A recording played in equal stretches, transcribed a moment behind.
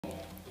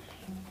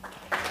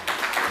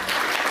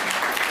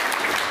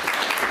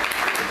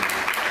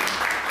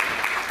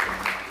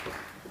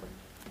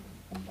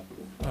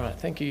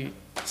Thank you,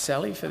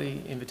 Sally, for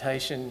the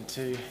invitation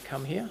to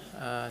come here.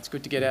 It's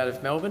good to get out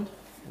of Melbourne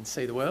and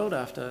see the world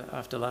after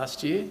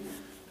last year.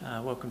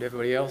 Welcome to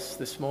everybody else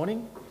this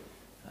morning.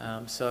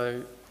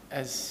 So,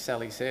 as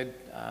Sally said,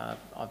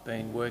 I've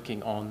been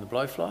working on the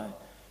blowfly,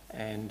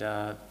 and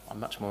I'm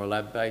much more a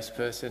lab-based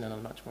person, and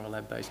I'm much more a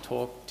lab-based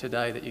talk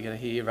today that you're going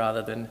to hear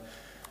rather than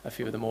a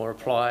few of the more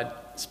applied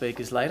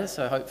speakers later.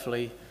 So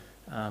hopefully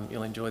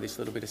you'll enjoy this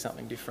little bit of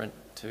something different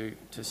to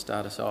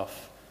start us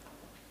off.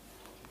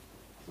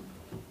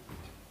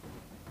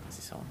 Is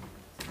this on?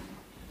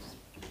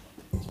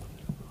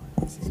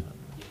 Is this on?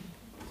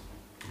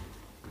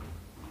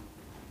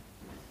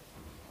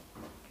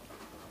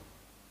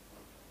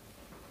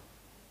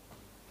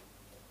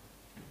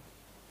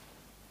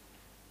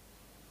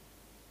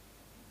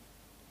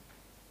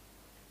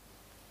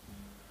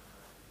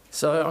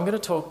 So I'm going to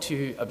talk to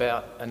you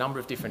about a number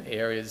of different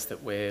areas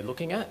that we're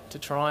looking at to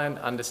try and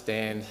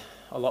understand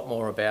a lot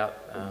more about,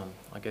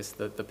 I guess,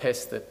 the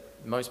pest that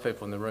most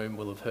people in the room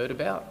will have heard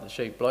about, the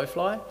sheep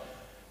blowfly.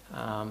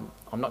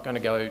 I'm not going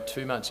to go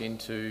too much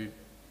into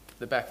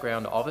the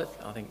background of it.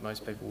 I think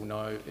most people will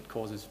know it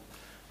causes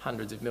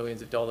hundreds of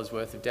millions of dollars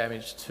worth of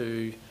damage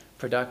to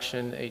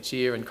production each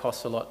year and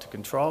costs a lot to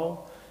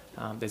control.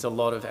 There's a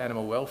lot of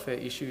animal welfare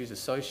issues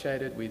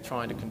associated with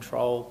trying to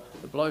control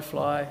the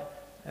blowfly.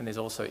 And there's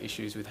also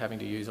issues with having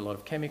to use a lot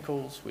of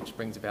chemicals, which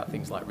brings about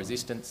things like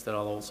resistance that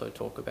I'll also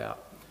talk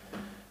about.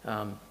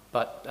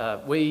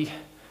 But we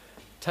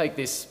take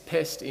this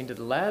pest into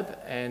the lab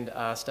and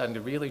are starting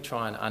to really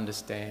try and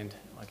understand,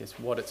 I guess,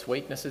 what its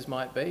weaknesses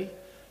might be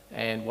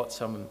and what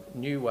some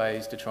new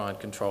ways to try and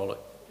control it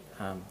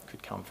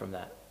could come from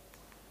that.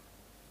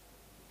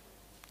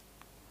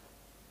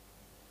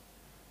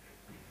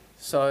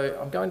 So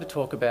I'm going to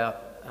talk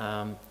about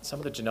some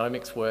of the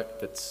genomics work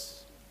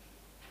that's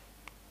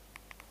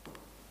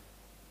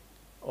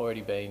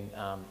already been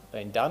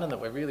done and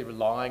that we're really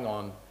relying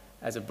on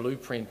as a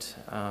blueprint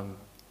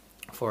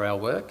for our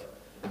work.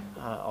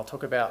 I'll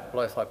talk about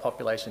blowfly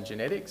population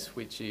genetics,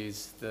 which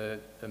is the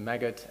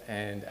maggot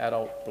and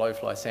adult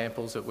blowfly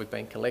samples that we've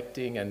been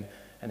collecting and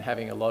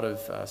having a lot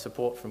of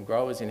support from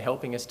growers in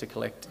helping us to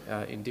collect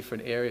in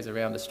different areas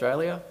around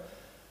Australia.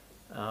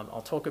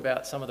 I'll talk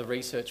about some of the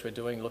research we're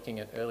doing looking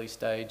at early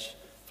stage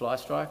fly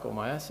strike or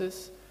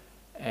myiasis,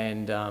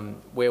 and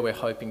where we're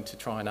hoping to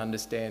try and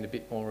understand a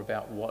bit more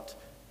about what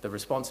the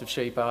responsive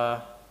sheep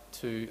are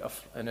to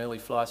an early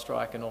fly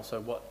strike, and also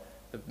what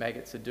the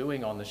maggots are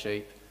doing on the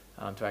sheep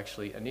to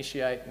actually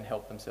initiate and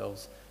help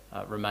themselves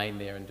remain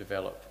there and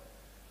develop.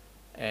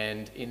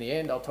 And in the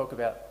end, I'll talk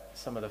about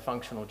some of the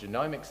functional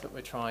genomics that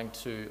we're trying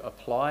to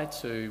apply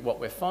to what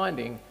we're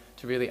finding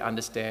to really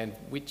understand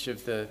which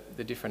of the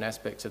different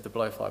aspects of the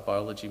blowfly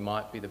biology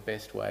might be the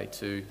best way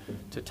to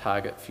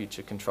target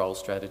future control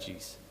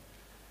strategies.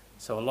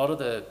 So a lot of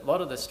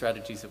the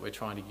strategies that we're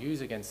trying to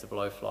use against the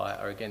blowfly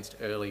are against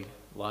early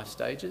life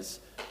stages,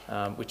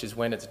 which is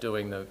when it's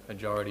doing the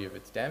majority of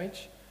its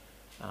damage.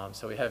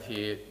 So we have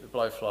here the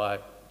blowfly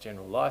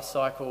general life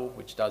cycle,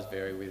 which does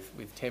vary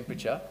with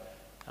temperature.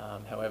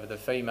 However, the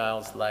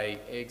females lay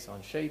eggs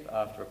on sheep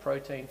after a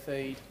protein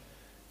feed.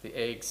 The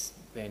eggs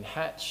then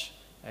hatch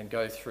and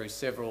go through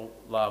several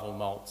larval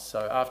molts.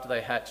 So after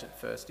they hatch at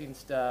first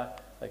instar,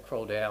 they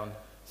crawl down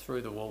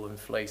through the wool and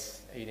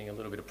fleece, eating a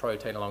little bit of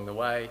protein along the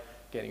way,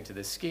 getting to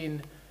the skin,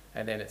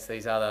 and then it's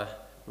these other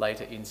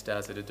later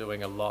instars that are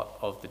doing a lot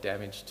of the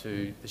damage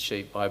to the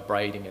sheep by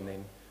braiding and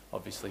then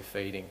obviously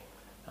feeding.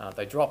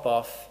 They drop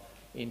off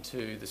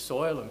into the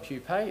soil and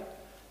pupate.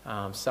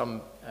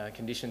 Some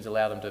conditions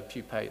allow them to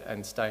pupate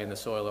and stay in the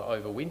soil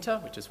over winter,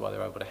 which is why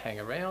they're able to hang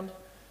around,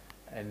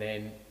 and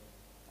then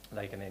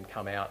they can then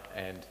come out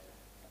and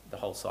the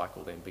whole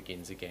cycle then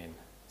begins again.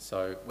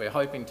 So we're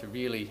hoping to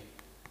really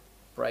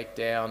break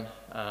down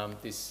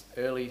this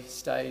early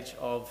stage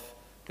of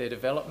their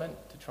development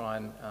to try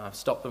and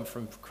stop them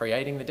from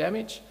creating the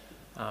damage,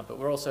 but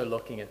we're also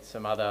looking at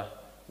some other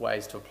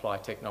ways to apply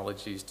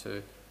technologies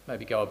to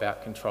maybe go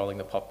about controlling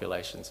the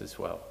populations as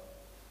well.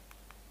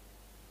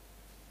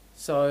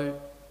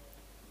 So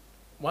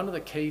one of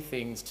the key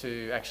things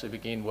to actually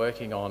begin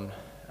working on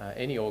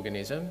any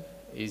organism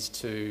is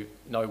to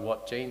know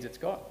what genes it's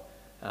got,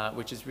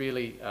 which is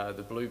really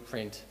the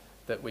blueprint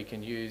that we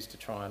can use to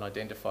try and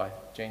identify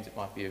genes that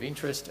might be of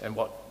interest and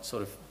what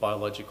sort of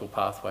biological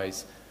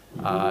pathways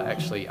are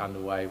actually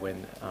underway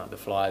when the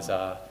flies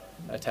are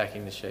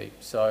attacking the sheep.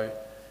 So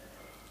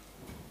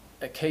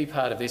a key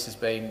part of this has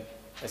been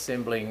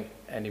assembling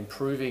and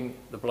improving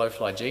the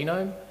blowfly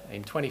genome.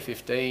 In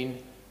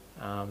 2015,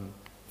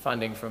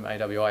 funding from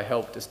AWI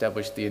helped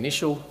establish the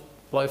initial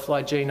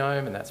blowfly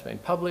genome, and that's been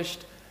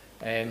published.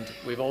 And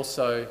we've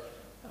also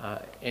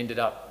ended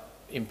up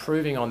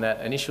improving on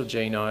that initial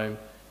genome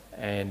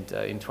and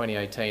in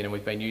 2018, and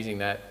we've been using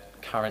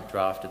that current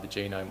draft of the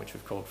genome, which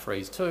we've called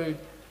Freeze 2,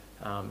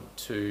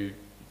 to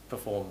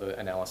perform the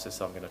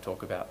analysis I'm going to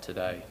talk about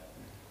today.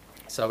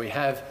 So we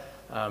have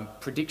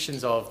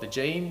predictions of the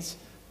genes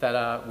that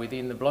are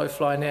within the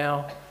blowfly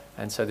now,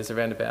 and so there's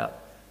around about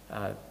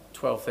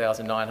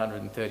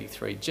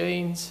 12,933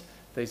 genes,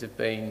 These have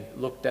been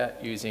looked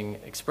at using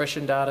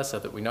expression data so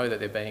that we know that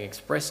they're being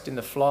expressed in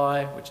the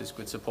fly, which is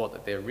good support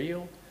that they're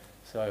real.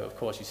 So of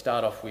course you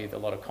start off with a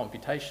lot of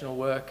computational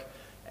work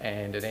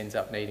and it ends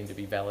up needing to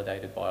be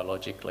validated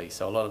biologically.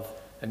 So a lot of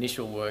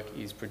initial work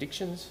is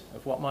predictions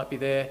of what might be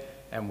there,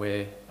 and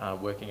we're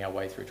working our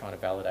way through trying to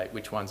validate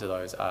which ones of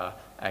those are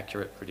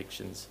accurate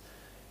predictions.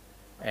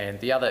 And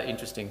the other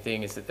interesting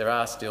thing is that there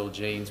are still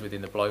genes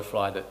within the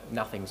blowfly that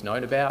nothing's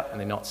known about and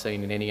they're not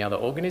seen in any other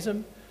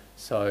organism.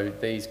 So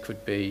these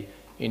could be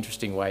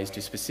interesting ways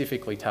to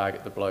specifically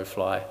target the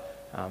blowfly,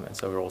 and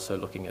so we're also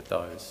looking at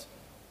those.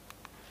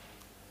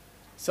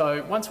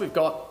 So once we've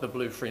got the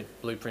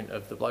blueprint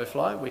of the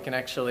blowfly, we can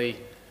actually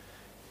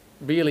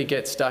really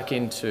get stuck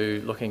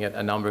into looking at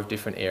a number of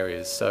different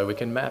areas. So we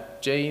can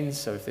map genes,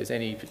 so if there's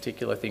any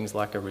particular things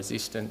like a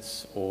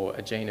resistance or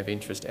a gene of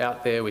interest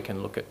out there, we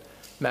can look at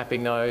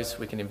mapping those.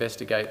 We can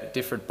investigate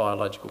different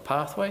biological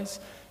pathways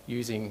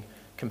using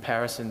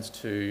comparisons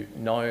to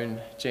known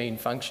gene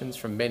functions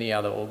from many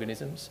other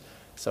organisms,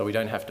 so we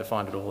don't have to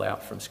find it all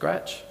out from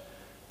scratch.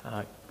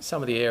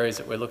 Some of the areas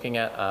that we're looking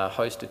at are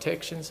host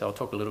detection, so I'll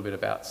talk a little bit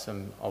about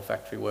some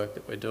olfactory work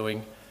that we're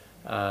doing,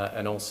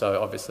 and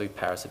also obviously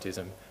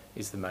parasitism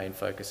is the main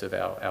focus of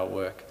our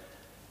work.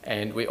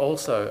 And we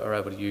also are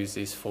able to use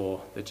this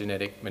for the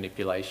genetic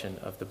manipulation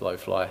of the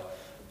blowfly.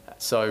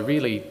 So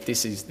really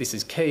this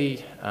is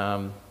key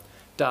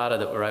data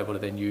that we're able to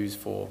then use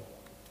for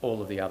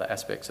all of the other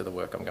aspects of the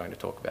work I'm going to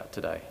talk about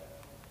today.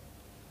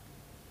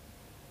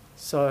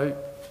 So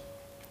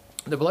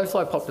the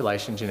blowfly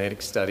population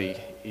genetic study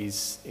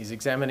is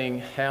examining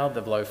how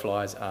the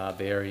blowflies are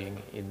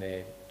varying in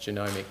their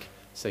genomic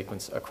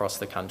sequence across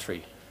the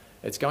country.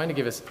 It's going to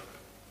give us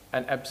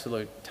an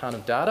absolute ton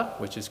of data,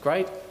 which is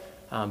great,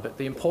 but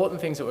the important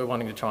things that we're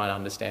wanting to try and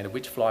understand are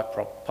which fly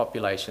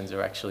populations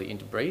are actually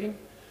interbreeding,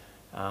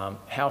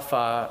 how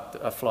far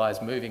are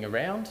flies moving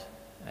around,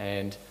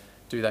 and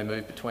do they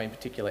move between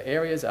particular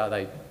areas? Are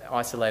they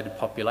isolated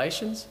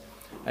populations?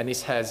 And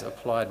this has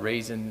applied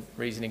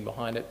reasoning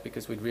behind it,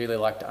 because we'd really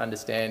like to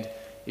understand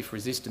if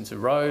resistance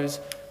arose,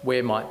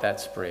 where might that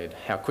spread?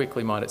 How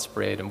quickly might it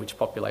spread, and which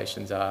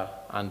populations are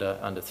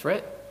under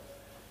threat?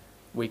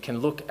 We can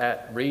look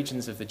at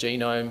regions of the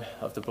genome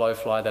of the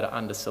blowfly that are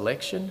under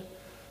selection,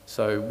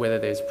 so whether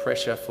there's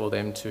pressure for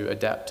them to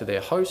adapt to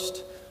their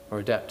host or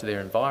adapt to their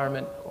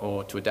environment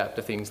or to adapt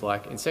to things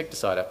like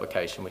insecticide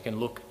application. We can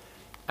look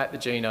at the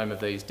genome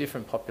of these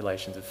different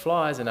populations of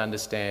flies and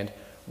understand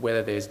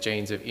whether there's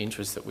genes of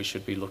interest that we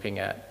should be looking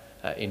at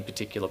in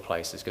particular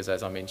places, because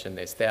as I mentioned,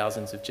 there's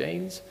thousands of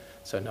genes,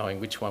 so knowing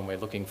which one we're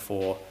looking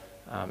for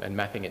and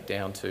mapping it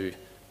down to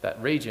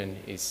that region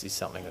is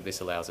something that this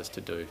allows us to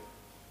do.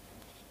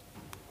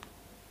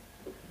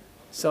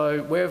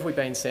 So where have we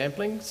been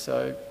sampling?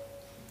 So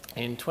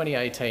in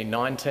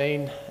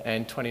 2018-19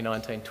 and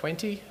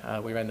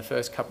 2019-20, we ran the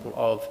first couple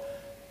of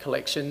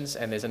collections,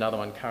 and there's another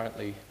one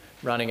currently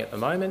running at the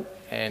moment,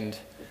 and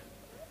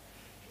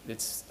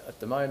at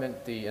the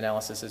moment the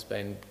analysis has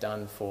been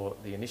done for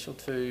the initial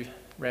 2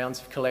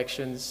 rounds of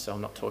collections, so I'm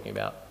not talking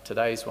about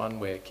today's one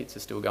where kits are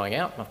still going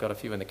out. I've got a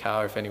few in the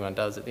car if anyone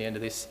does at the end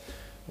of this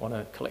want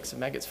to collect some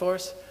maggots for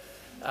us.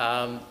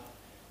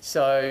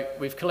 So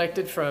we've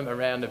collected from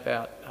around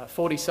about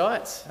 40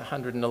 sites,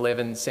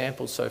 111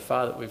 samples so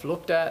far that we've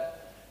looked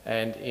at,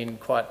 and in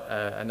quite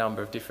a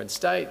number of different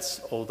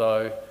states,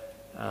 although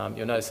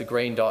you'll notice the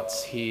green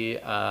dots here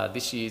are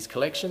this year's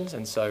collections,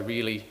 and so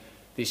really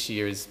this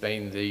year has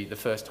been the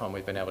first time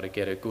we've been able to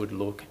get a good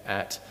look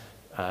at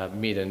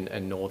mid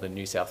and northern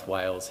New South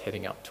Wales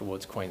heading up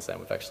towards Queensland.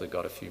 We've actually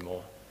got a few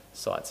more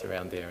sites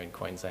around there in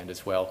Queensland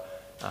as well.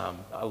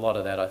 A lot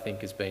of that I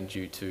think has been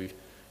due to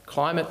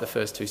climate. The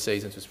first 2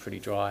 seasons was pretty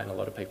dry and a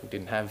lot of people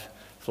didn't have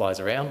flies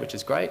around, which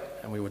is great,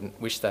 and we wouldn't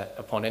wish that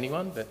upon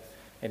anyone, but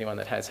anyone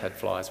that has had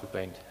flies we've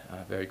been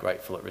very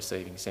grateful at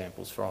receiving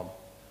samples from.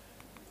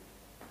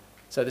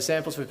 So the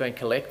samples we've been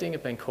collecting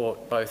have been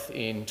caught both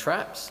in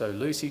traps, so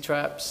Lucy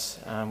traps,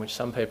 which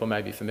some people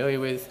may be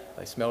familiar with.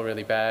 They smell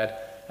really bad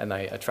and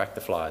they attract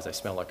the flies. They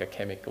smell like a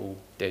chemical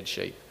dead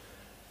sheep.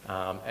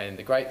 And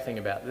the great thing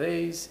about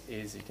these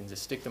is you can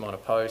just stick them on a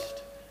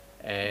post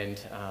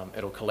and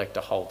it'll collect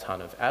a whole ton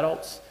of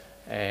adults.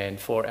 And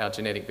for our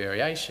genetic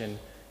variation,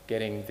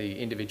 getting the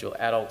individual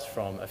adults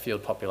from a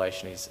field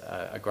population is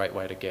a great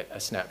way to get a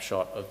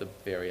snapshot of the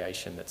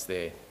variation that's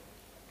there.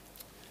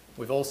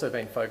 We've also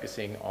been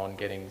focusing on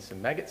getting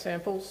some maggot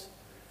samples,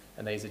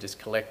 and these are just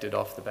collected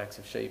off the backs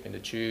of sheep into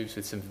tubes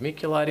with some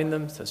vermiculite in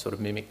them to sort of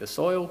mimic the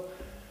soil.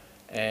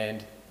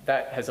 And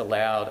that has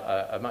allowed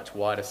a much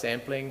wider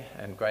sampling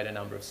and greater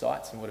number of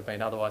sites than would have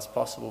been otherwise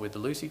possible with the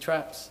Lucy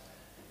traps.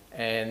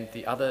 And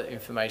the other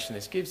information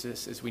this gives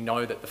us is we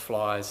know that the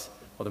flies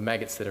or the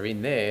maggots that are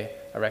in there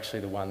are actually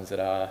the ones that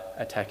are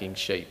attacking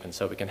sheep. And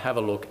so we can have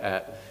a look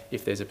at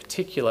if there's a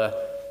particular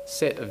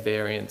set of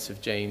variants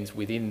of genes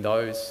within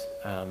those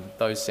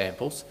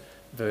samples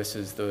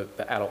versus the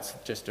adults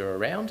that just are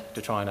around,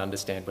 to try and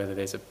understand whether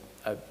there's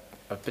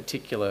a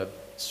particular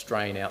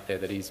strain out there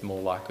that is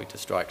more likely to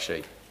strike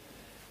sheep.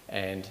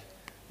 And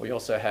we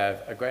also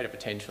have a greater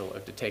potential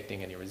of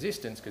detecting any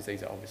resistance because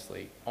these are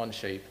obviously on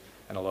sheep,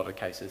 and a lot of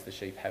cases the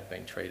sheep have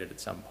been treated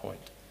at some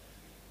point.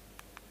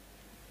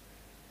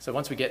 So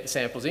once we get the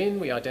samples in,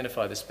 we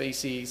identify the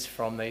species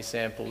from these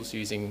samples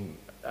using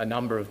a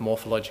number of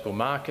morphological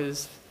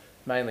markers,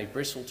 mainly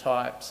bristle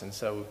types, and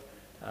so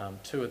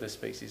two of the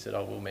species that I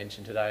will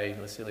mention today,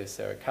 Licilia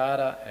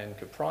sericata and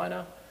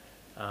caprina,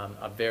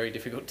 are very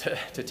difficult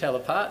to tell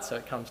apart, so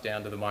it comes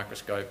down to the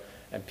microscope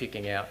and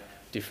picking out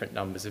different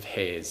numbers of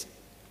hairs.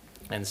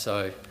 And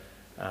so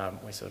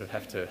we sort of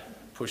have to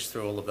push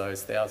through all of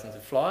those thousands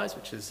of flies,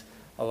 which is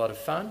a lot of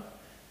fun,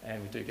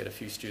 and we do get a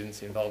few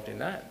students involved in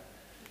that.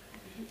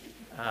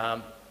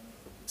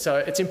 So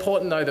it's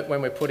important though that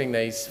when we're putting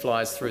these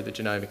flies through the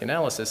genomic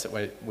analysis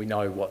that we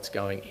know what's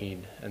going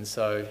in. And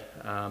so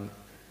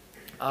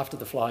after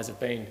the flies have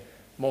been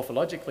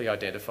morphologically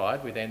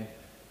identified, we then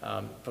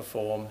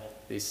perform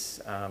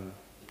this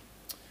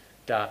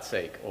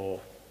DART-seq, or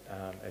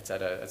it's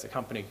a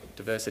company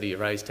diversity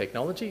arrays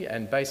technology,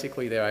 and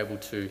basically they're able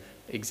to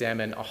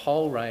examine a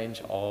whole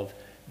range of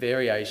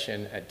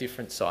variation at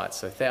different sites,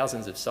 so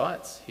thousands of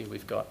sites. Here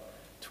we've got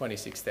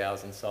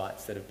 26,000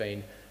 sites that have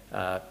been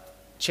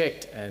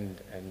checked and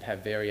have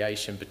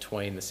variation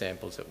between the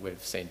samples that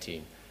we've sent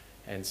in.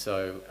 And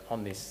so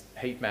on this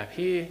heat map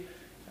here,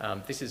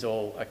 this is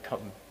all a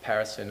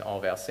comparison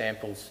of our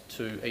samples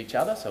to each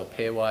other, so a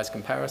pairwise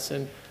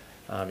comparison.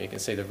 You can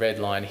see the red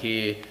line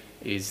here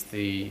is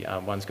the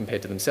ones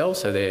compared to themselves,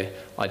 so they're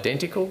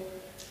identical.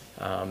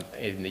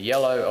 In the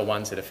yellow are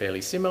ones that are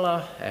fairly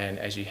similar, and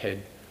as you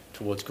head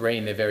towards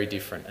green, they're very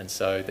different. And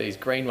so these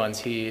green ones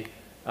here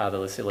are the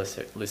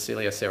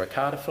Licilia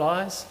sericata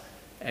flies,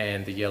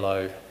 and the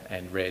yellow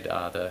and red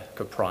are the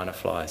caprina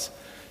flies.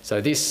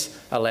 So this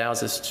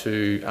allows us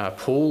to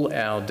pull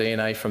our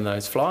DNA from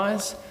those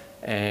flies,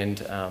 and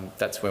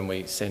that's when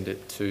we send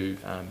it to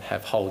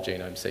have whole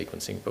genome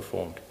sequencing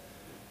performed.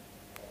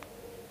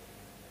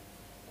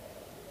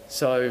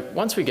 So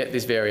once we get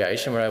this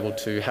variation, we're able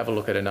to have a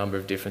look at a number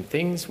of different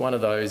things. One of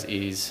those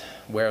is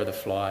where are the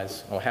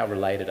flies, or how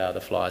related are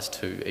the flies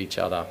to each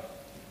other.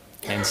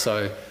 And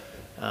so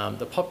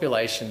the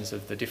populations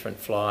of the different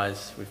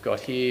flies, we've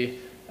got here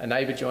a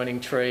neighbour joining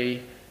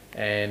tree,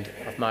 and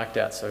I've marked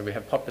out, so we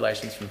have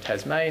populations from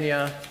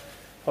Tasmania,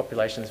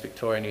 populations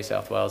Victoria, New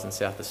South Wales and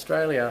South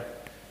Australia,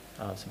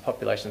 some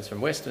populations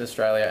from Western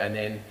Australia, and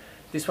then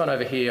this one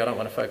over here I don't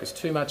want to focus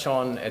too much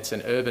on. It's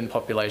an urban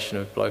population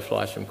of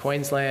blowflies from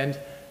Queensland,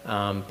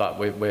 but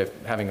we're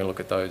having a look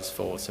at those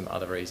for some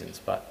other reasons.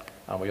 But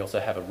we also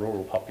have a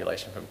rural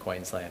population from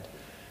Queensland,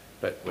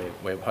 but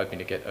we're hoping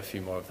to get a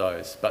few more of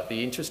those. But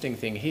the interesting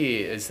thing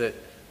here is that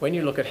when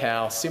you look at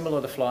how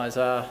similar the flies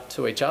are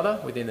to each other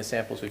within the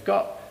samples we've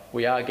got,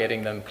 we are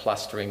getting them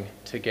clustering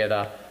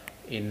together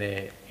in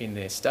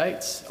their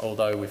states,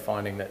 although we're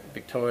finding that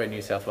Victoria,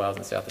 New South Wales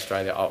and South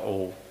Australia are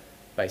all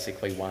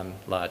basically one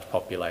large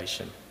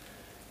population.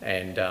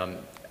 And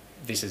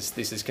this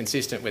is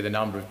consistent with a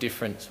number of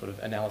different sort of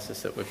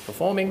analysis that we're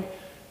performing.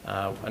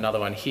 Another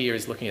one here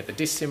is looking at the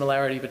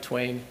dissimilarity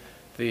between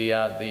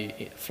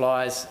the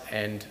flies,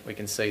 and we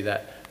can see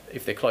that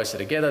if they're closer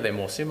together, they're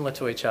more similar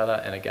to each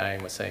other. And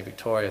again, we're seeing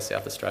Victoria,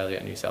 South Australia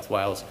and New South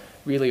Wales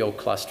really all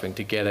clustering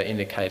together,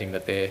 indicating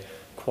that they're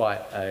quite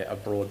a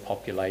broad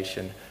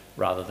population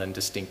rather than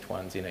distinct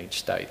ones in each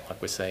state,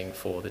 like we're seeing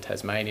for the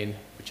Tasmanian,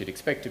 which you'd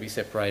expect to be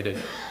separated,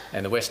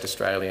 and the West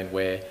Australian,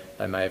 where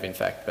they may have in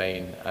fact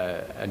been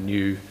a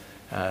new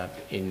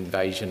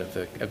invasion of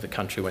the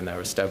country when they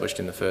were established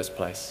in the first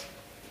place.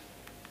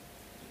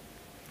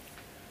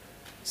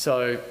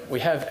 So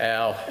we have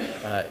our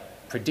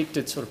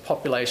predicted sort of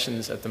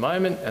populations at the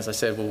moment. As I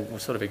said, we'll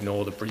sort of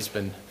ignore the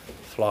Brisbane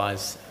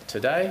flies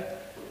today.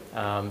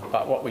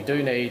 But what we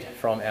do need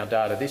from our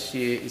data this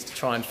year is to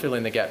try and fill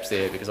in the gaps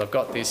there, because I've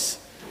got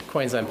this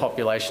Queensland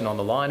population on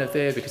the line of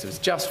there because it was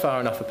just far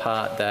enough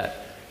apart that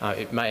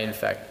it may in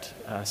fact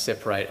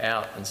separate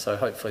out, and so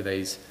hopefully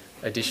these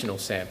additional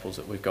samples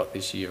that we've got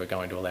this year are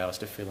going to allow us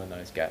to fill in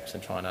those gaps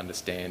and try and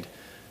understand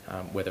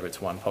whether it's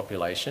one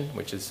population,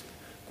 which is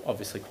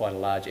obviously quite a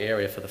large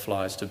area for the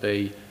flies to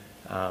be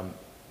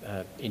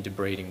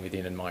interbreeding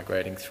within and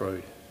migrating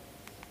through.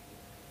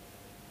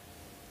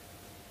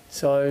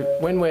 So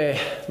when we're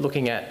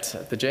looking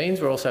at the genes,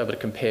 we're also able to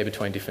compare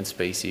between different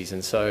species.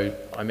 And so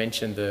I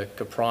mentioned the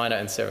caprina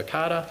and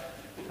sericata.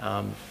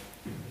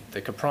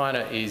 The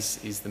caprina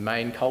is the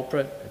main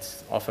culprit.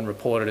 It's often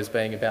reported as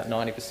being about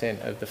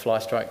 90% of the fly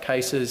strike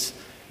cases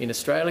in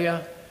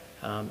Australia.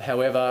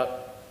 However,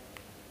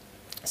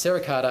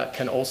 sericata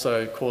can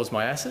also cause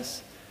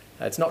myiasis.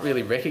 It's not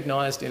really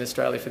recognised in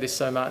Australia for this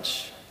so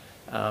much,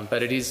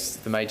 but it is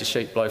the major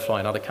sheep blowfly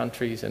in other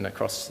countries and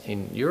across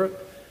in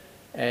Europe.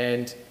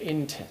 And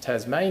in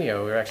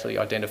Tasmania, we actually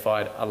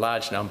identified a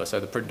large number.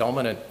 So the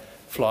predominant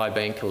fly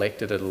being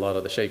collected at a lot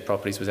of the sheep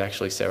properties was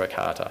actually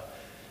sericata.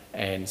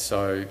 And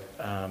so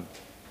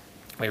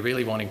we're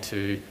really wanting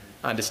to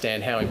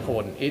understand how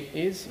important it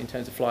is in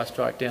terms of fly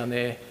strike down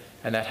there.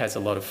 And that has a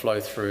lot of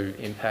flow-through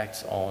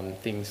impacts on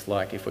things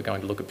like if we're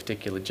going to look at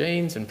particular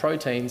genes and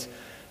proteins,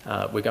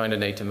 we're going to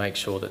need to make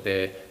sure that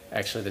they're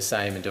actually the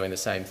same and doing the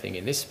same thing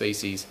in this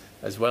species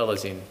as well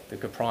as in the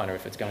Caprina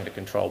if it's going to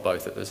control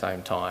both at the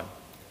same time.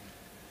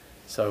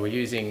 So we're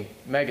using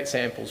maggot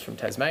samples from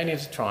Tasmania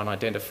to try and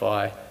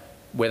identify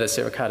whether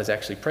Sericata is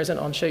actually present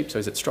on sheep. So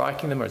is it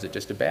striking them or is it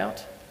just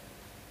about?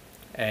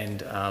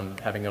 And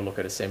having a look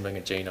at assembling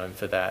a genome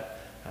for that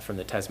from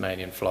the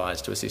Tasmanian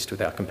flies to assist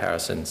with our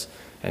comparisons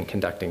and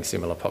conducting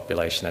similar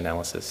population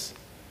analysis.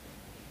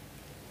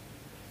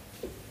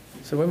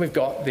 So when we've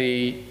got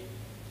the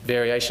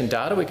variation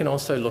data, we can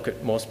also look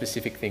at more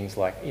specific things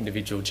like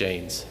individual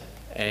genes.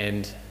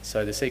 And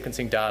so the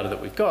sequencing data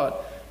that we've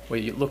got,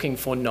 we're looking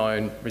for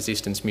known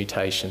resistance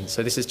mutations.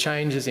 So this is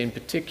changes in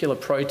particular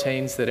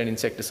proteins that an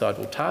insecticide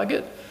will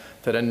target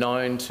that are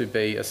known to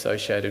be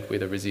associated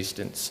with a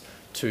resistance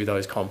to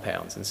those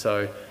compounds. And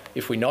so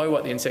if we know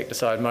what the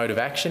insecticide mode of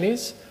action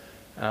is,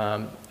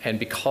 and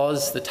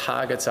because the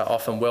targets are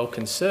often well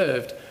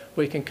conserved,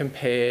 we can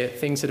compare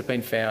things that have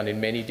been found in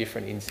many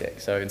different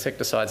insects. So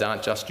insecticides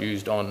aren't just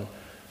used on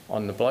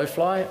the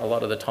blowfly. A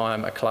lot of the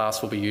time a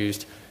class will be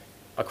used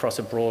across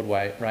a broad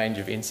range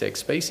of insect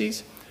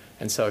species.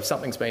 And so if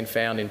something's been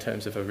found in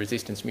terms of a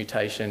resistance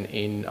mutation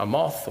in a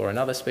moth or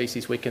another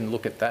species, we can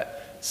look at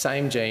that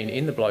same gene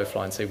in the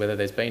blowfly and see whether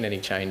there's been any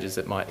changes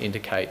that might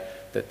indicate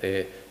that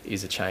there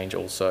is a change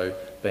also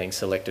being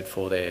selected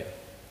for there.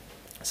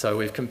 So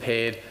we've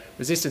compared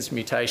resistance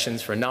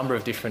mutations for a number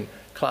of different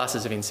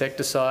classes of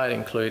insecticide,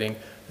 including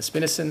the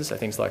spinosins, so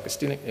things like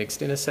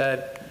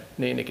actinosad,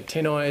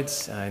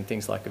 neonicotinoids, and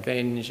things like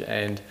Avenge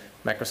and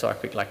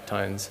macrocyclic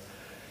lactones.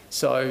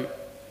 So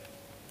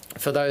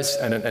for those,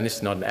 and this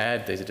is not an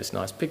ad, these are just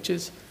nice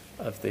pictures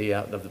of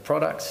the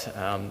products.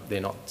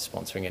 They're not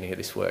sponsoring any of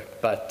this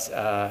work, but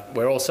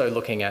we're also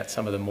looking at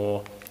some of the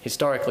more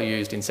historically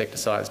used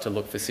insecticides to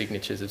look for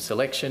signatures of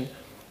selection,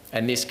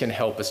 and this can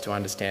help us to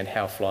understand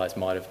how flies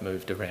might have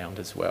moved around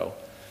as well.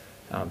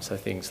 So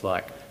things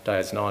like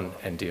diazinon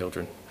and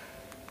dieldrin.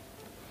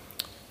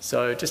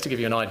 So just to give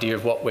you an idea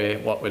of what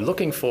we're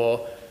looking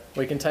for,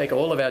 we can take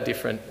all of our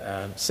different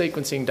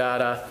sequencing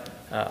data,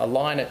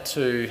 align it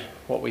to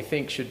what we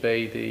think should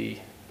be the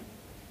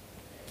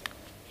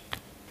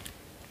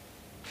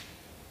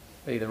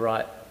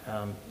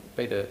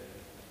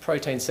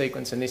protein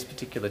sequence, and this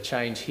particular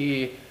change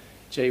here,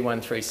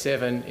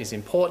 G137, is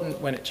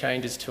important. When it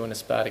changes to an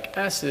aspartic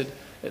acid,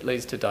 it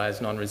leads to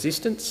diazinon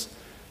resistance,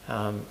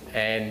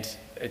 and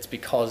it's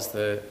because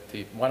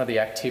one of the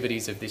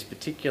activities of this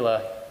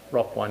particular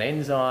ROP1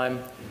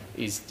 enzyme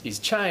is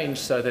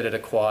changed so that it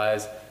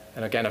acquires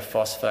an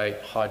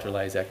organophosphate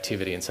hydrolase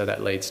activity, and so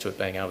that leads to it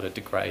being able to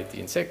degrade the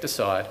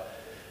insecticide.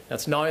 Now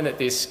it's known that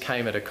this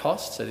came at a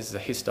cost, so this is a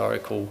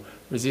historical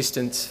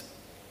resistance,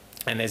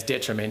 and there's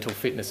detrimental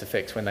fitness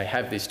effects when they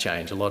have this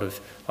change. A lot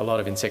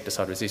of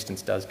insecticide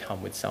resistance does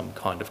come with some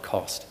kind of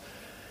cost.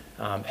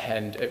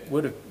 And it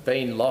would have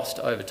been lost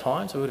over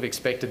time, so we would have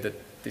expected that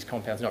this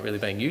compound's not really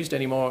being used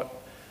anymore.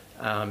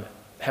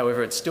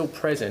 However, it's still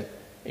present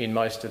in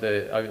most of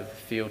the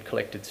over-the-field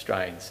collected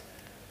strains.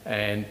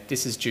 And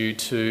this is due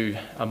to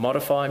a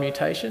modifier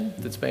mutation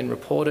that's been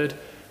reported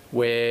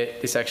where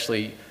this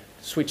actually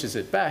switches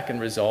it back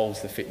and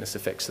resolves the fitness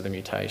effects of the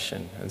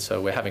mutation. And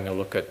so we're having a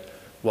look at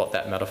what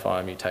that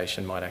modifier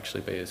mutation might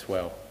actually be as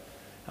well.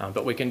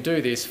 But we can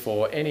do this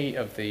for any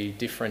of the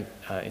different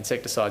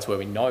insecticides where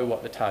we know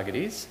what the target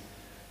is.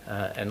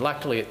 And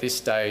luckily at this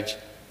stage,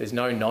 there's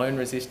no known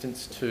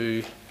resistance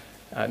to,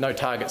 no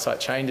target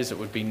site changes that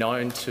would be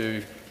known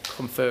to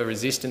confer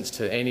resistance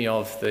to any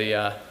of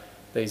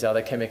these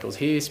other chemicals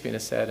here,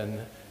 spinosad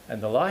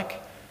and the like.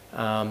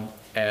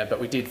 But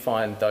we did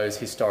find those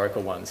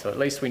historical ones. So at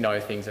least we know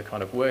things are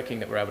kind of working,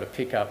 that we're able to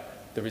pick up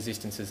the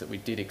resistances that we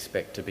did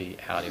expect to be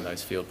out in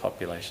those field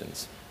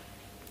populations.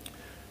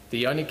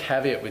 The only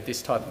caveat with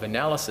this type of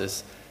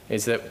analysis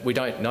is that we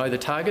don't know the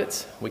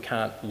targets. We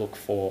can't look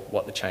for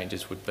what the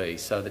changes would be.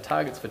 So the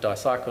targets for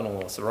dicyclonol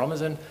or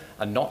ceromazine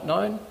are not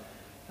known.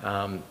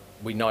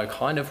 We know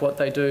kind of what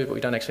they do, but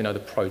we don't actually know the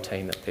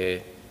protein that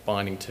they're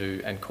binding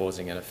to and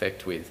causing an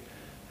effect with.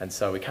 And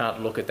so we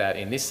can't look at that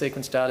in this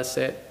sequence data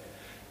set.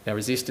 Now,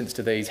 resistance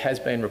to these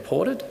has been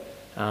reported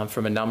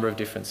from a number of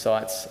different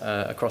sites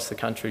across the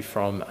country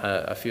from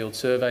a field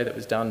survey that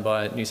was done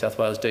by New South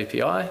Wales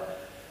DPI.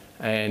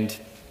 And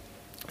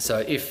so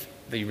if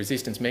the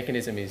resistance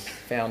mechanism is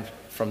found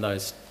from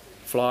those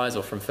flies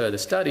or from further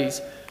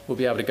studies, we'll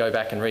be able to go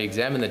back and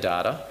re-examine the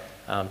data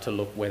to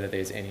look whether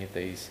there's any of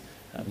these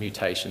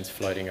mutations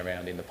floating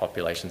around in the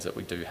populations that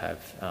we do have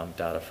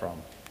data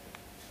from.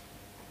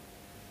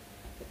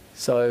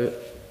 So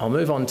I'll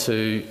move on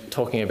to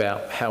talking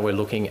about how we're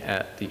looking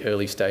at the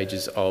early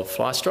stages of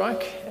fly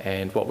strike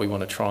and what we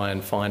want to try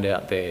and find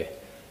out there.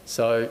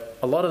 So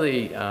a lot of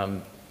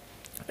the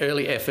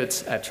early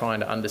efforts at trying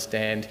to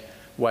understand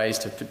ways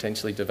to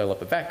potentially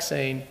develop a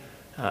vaccine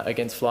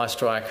against fly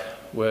strike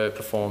were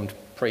performed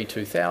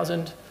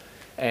pre-2000,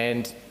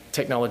 and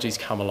technology's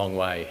come a long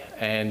way.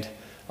 And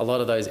a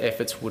lot of those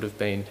efforts would have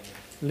been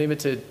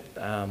limited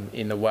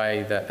in the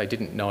way that they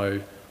didn't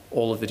know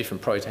all of the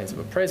different proteins that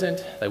were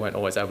present. They weren't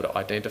always able to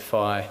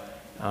identify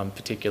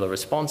particular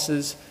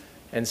responses.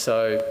 And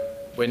so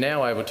we're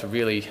now able to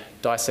really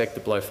dissect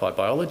the blowfly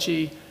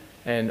biology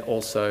and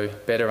also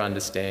better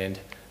understand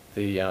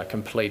the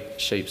complete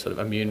sheep sort of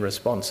immune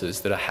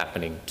responses that are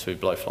happening to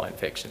blowfly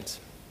infections.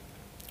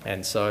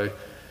 And so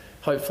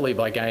hopefully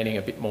by gaining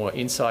a bit more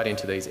insight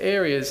into these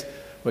areas,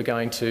 we're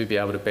going to be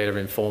able to better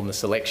inform the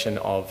selection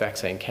of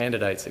vaccine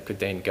candidates that could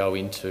then go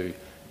into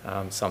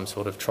some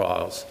sort of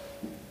trials.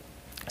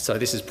 So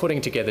this is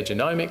putting together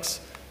genomics.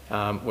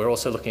 We're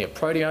also looking at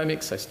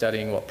proteomics, so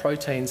studying what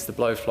proteins the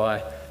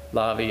blowfly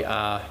larvae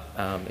are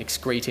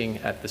excreting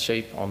at the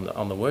sheep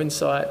on the wound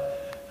site,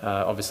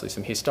 obviously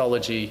some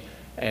histology,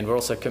 and we're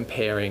also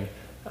comparing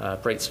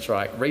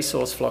breedstrike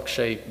resource flock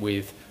sheep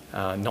with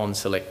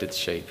non-selected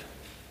sheep.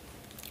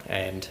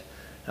 And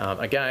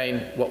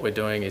again, what we're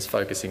doing is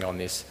focusing on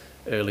this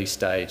early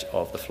stage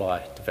of the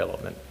fly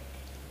development.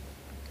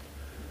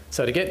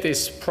 So to get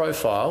this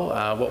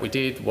profile, what we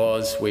did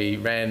was we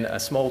ran a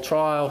small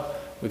trial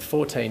with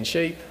 14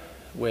 sheep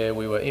where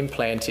we were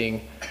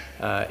implanting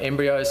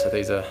embryos, so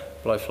these are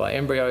blowfly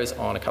embryos,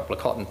 on a couple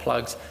of cotton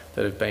plugs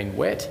that have been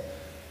wet,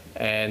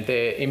 and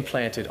they're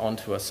implanted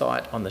onto a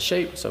site on the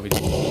sheep. So we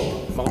did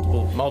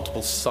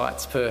multiple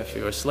sites per, if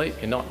you're asleep,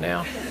 you're not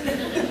now.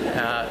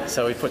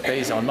 So we put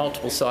these on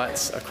multiple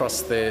sites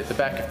across the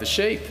back of the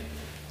sheep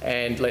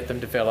and let them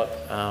develop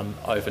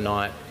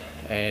overnight.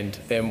 And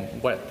then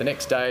the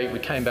next day we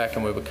came back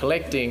and we were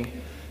collecting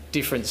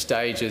different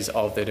stages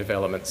of their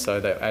development, so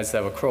that as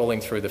they were crawling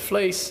through the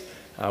fleece,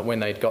 when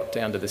they'd got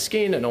down to the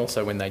skin, and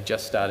also when they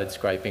just started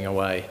scraping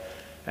away.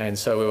 And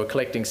so we were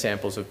collecting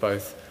samples of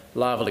both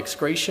larval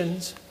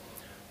excretions,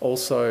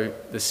 also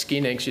the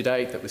skin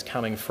exudate that was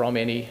coming from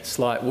any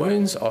slight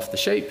wounds off the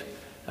sheep,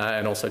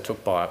 and also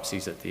took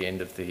biopsies at the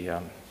end of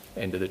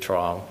the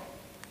trial.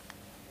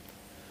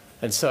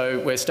 And so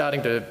we're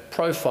starting to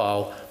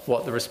profile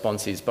what the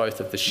response is, both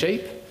of the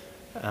sheep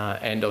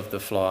and of the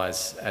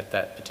flies at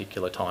that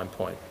particular time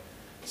point.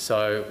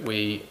 So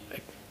we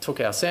took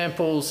our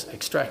samples,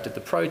 extracted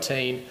the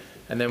protein,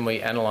 and then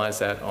we analysed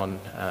that on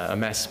a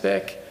mass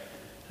spec,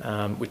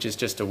 which is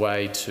just a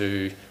way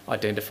to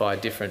identify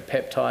different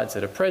peptides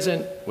that are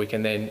present. We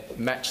can then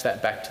match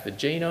that back to the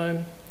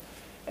genome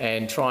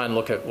and try and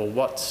look at, well,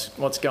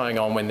 what's going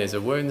on when there's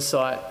a wound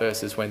site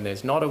versus when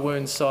there's not a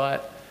wound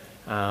site,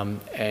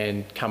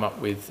 and come up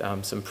with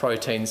some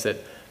proteins that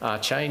are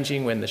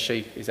changing when the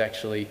sheep is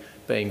actually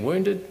being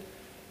wounded.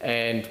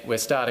 And we're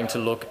starting to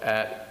look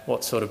at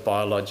what sort of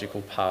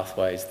biological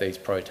pathways these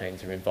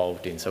proteins are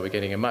involved in. So we're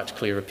getting a much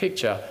clearer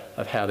picture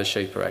of how the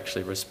sheep are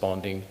actually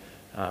responding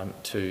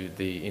to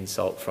the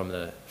insult from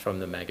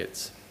the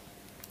maggots.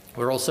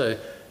 We're also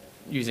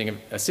using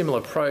a similar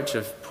approach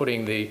of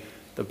putting the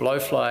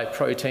blowfly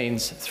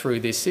proteins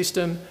through this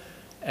system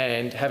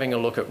and having a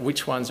look at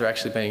which ones are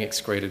actually being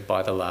excreted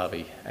by the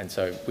larvae. And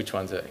so which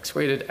ones are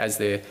excreted as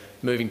they're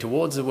moving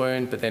towards the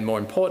wound, but then more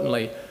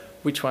importantly,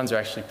 which ones are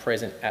actually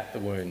present at the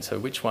wound. So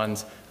which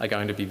ones are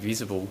going to be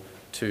visible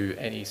to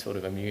any sort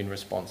of immune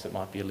response that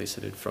might be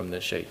elicited from the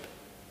sheep.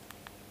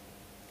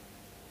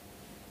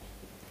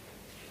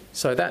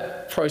 So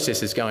that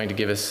process is going to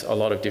give us a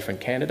lot of different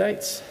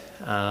candidates,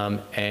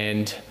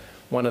 and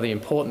one of the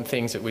important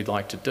things that we'd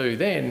like to do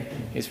then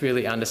is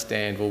really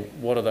understand, well,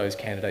 what are those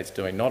candidates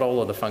doing? Not all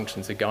of the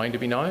functions are going to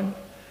be known,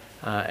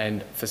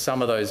 and for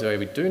some of those where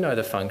we do know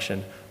the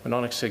function, we're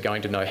not actually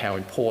going to know how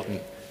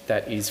important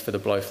that is for the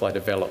blowfly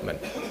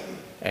development.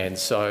 And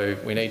so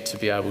we need to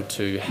be able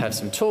to have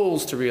some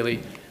tools to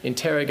really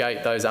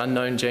interrogate those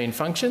unknown gene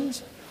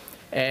functions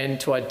and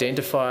to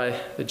identify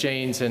the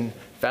genes and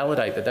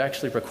validate that they're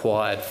actually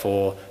required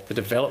for the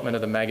development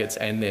of the maggots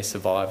and their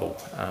survival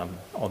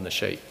on the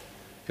sheep.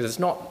 Because it's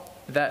not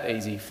that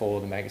easy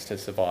for the maggots to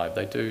survive.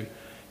 They do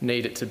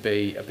need it to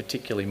be a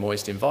particularly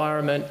moist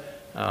environment.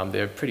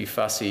 They're pretty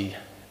fussy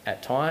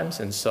at times,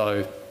 and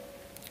so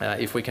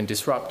if we can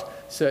disrupt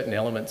certain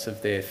elements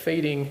of their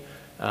feeding,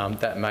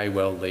 that may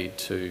well lead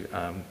to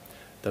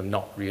them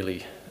not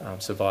really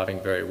surviving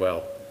very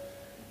well.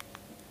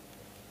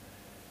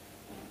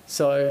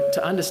 So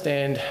to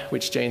understand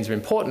which genes are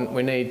important,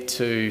 we need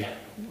to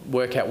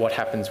work out what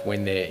happens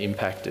when they're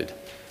impacted.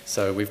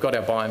 So we've got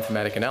our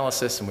bioinformatic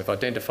analysis and we've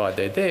identified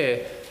they're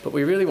there, but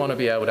we really want to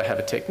be able to have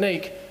a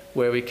technique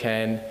where we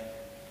can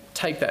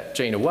take that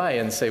gene away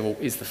and see, well,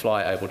 is the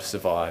fly able to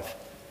survive?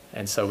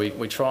 And so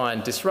we try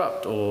and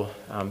disrupt or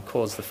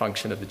cause the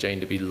function of the gene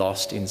to be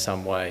lost in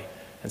some way.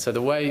 And so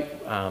the way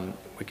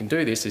we can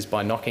do this is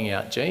by knocking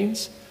out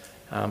genes.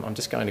 I'm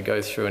just going to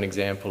go through an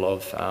example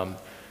of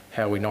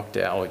how we knocked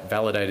out or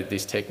validated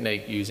this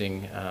technique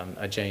using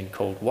a gene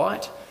called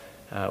white,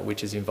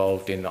 which is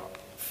involved in the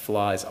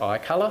fly's eye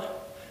colour.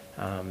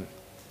 And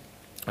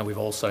we've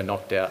also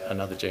knocked out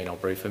another gene I'll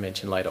briefly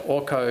mention later,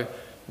 orco.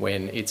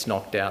 When it's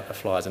knocked out, the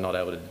flies are not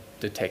able to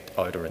detect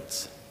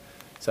odorants.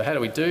 So how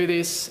do we do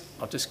this?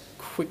 I'll just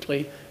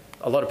quickly,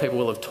 a lot of people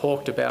will have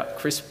talked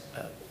about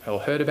or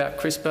heard about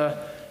CRISPR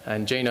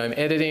and genome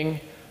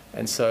editing.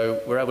 And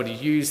so we're able to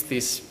use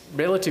this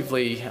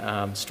relatively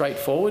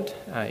straightforward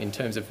in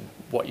terms of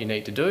what you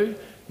need to do,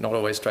 not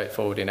always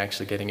straightforward in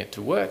actually getting it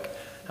to work,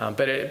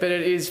 but it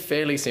is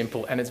fairly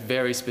simple and it's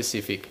very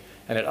specific,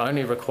 and it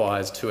only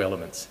requires two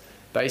elements.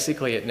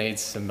 Basically, it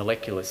needs some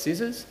molecular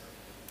scissors,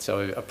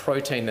 so a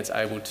protein that's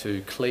able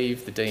to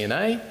cleave the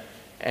DNA,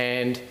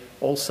 and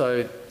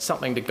also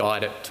something to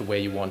guide it to where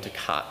you want to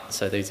cut.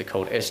 So these are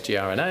called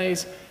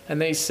sgRNAs,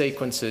 and these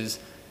sequences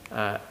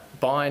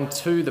bind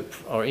to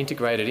or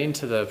integrated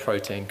into the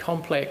protein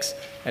complex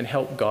and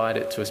help guide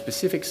it to a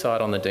specific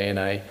site on the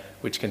DNA,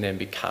 which can then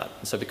be cut.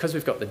 And so because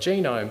we've got the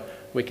genome,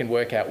 we can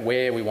work out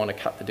where we want to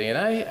cut the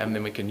DNA, and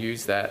then we can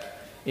use that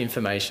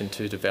information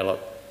to develop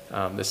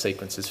the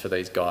sequences for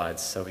these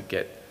guides, so we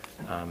get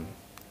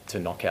to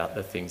knock out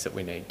the things that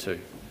we need to.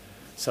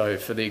 So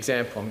for the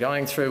example I'm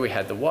going through, we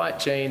had the white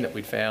gene that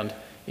we'd found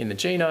in the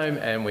genome,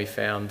 and we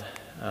found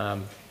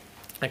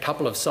a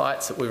couple of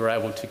sites that we were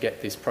able to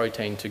get this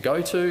protein to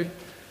go to,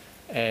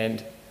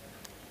 and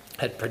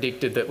had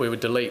predicted that we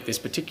would delete this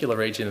particular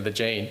region of the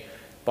gene.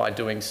 By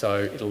doing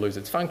so, it'll lose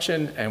its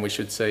function, and we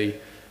should see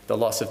the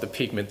loss of the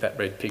pigment, that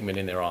red pigment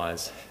in their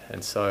eyes.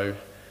 And so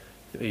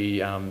the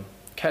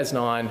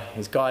Cas9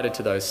 is guided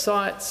to those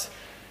sites,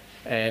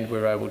 and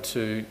we're able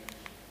to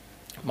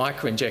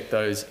microinject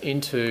those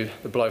into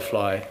the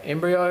blowfly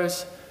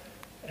embryos,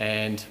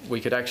 and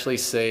we could actually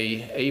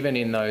see, even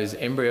in those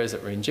embryos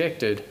that were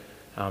injected,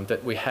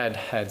 that we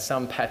had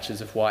some patches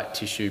of white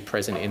tissue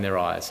present in their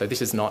eyes. So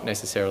this is not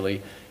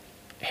necessarily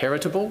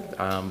heritable.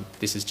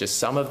 This is just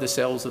some of the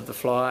cells of the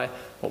fly.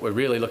 What we're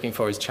really looking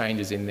for is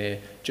changes in their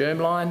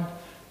germline.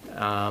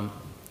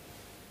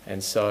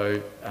 And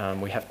so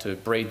we have to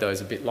breed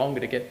those a bit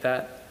longer to get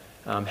that.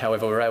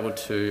 However, we're able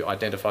to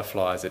identify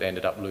flies that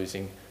ended up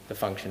losing the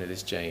function of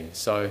this gene.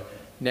 So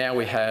now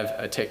we have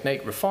a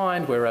technique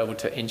refined, we're able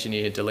to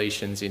engineer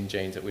deletions in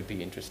genes that we'd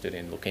be interested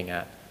in looking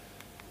at.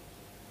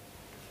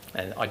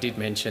 And I did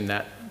mention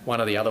that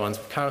one of the other ones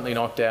we've currently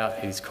knocked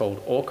out is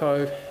called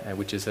ORCO,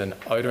 which is an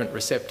odorant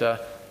receptor,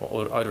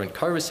 or odorant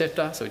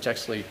co-receptor, so it's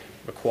actually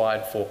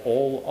required for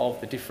all of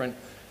the different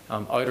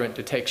odorant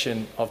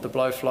detection of the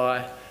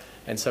blowfly.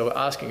 And so we're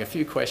asking a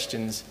few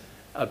questions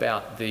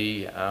about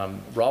the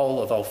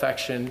role of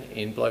olfaction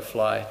in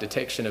blowfly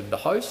detection of the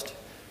host,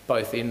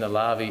 both in the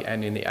larvae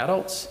and in the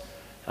adults,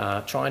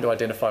 trying to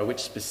identify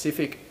which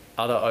specific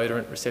other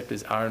odorant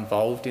receptors are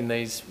involved in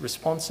these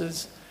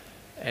responses.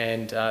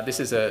 And this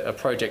is a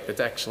project that's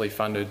actually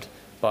funded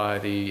by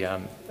the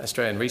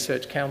Australian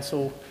Research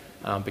Council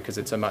because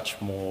it's a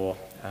much more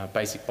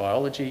basic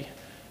biology,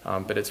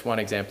 but it's one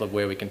example of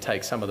where we can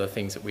take some of the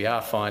things that we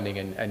are finding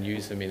and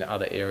use them in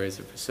other areas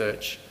of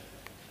research.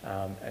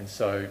 And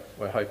so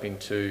we're hoping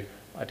to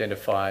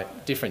identify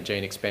different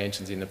gene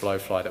expansions in the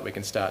blowfly that we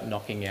can start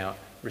knocking out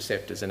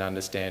receptors and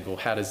understand, well,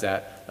 how does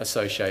that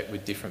associate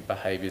with different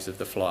behaviours of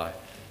the fly?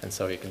 And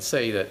so you can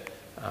see that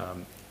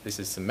this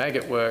is some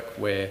maggot work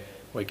where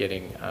we're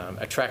getting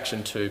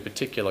attraction to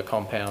particular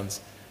compounds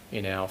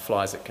in our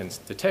flies that can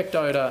detect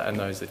odour, and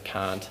those that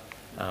can't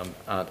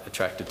aren't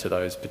attracted to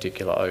those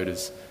particular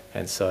odours.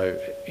 And so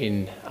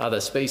in other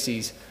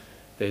species,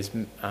 there's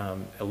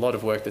a lot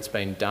of work that's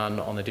been done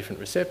on the different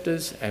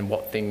receptors and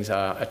what things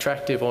are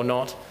attractive or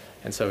not,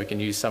 and so we can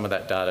use some of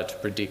that data to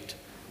predict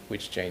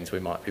which genes we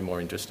might be more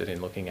interested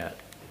in looking at.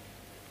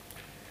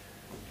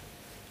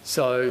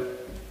 So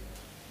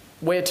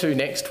where to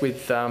next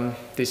with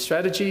this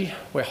strategy?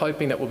 We're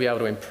hoping that we'll be able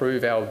to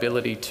improve our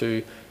ability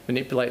to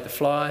manipulate the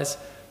flies,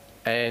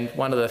 and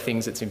one of the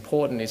things that's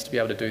important is to be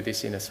able to do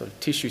this in a sort of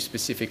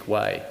tissue-specific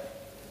way,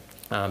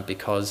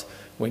 because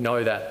we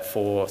know that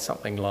for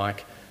something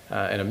like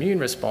an immune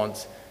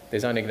response,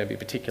 there's only going to be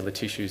particular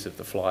tissues of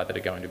the fly that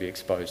are going to be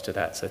exposed to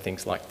that, so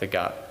things like the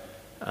gut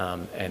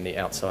and the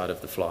outside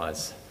of the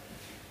flies.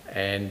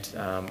 And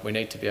we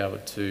need to be able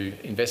to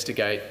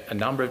investigate a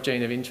number of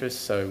genes of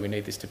interest, so we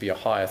need this to be a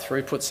higher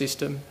throughput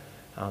system,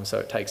 so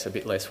it takes a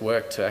bit less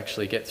work to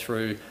actually get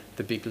through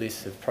the big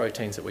list of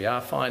proteins that we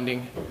are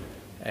finding,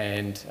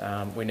 and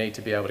we need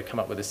to be able to come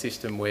up with a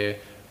system where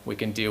we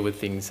can deal with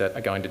things that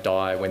are going to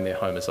die when they're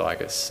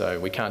homozygous. So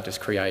we can't just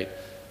create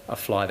a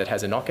fly that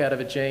has a knockout of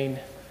a gene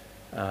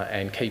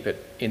and keep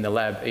it in the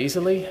lab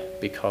easily,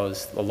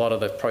 because a lot of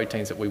the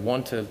proteins that we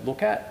want to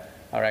look at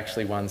are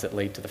actually ones that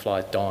lead to the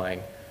flies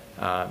dying,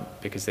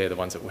 because they're the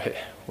ones that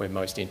we're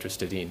most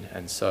interested in.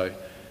 And so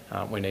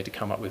we need to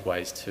come up with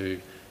ways to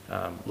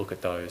look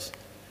at those.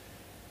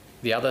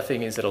 The other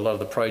thing is that a lot of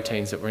the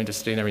proteins that we're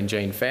interested in are in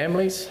gene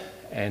families,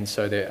 and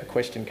so a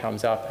question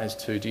comes up as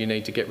to, do you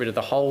need to get rid of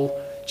the whole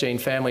gene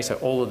family, so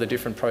all of the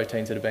different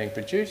proteins that are being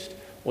produced,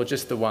 or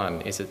just the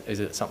one? Is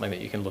it something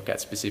that you can look at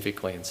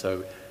specifically? And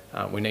so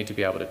we need to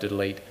be able to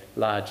delete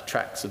large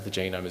tracts of the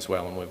genome as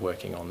well, and we're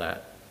working on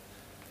that.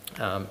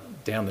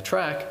 Down the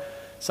track,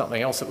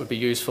 something else that would be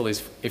useful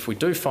is if we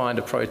do find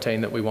a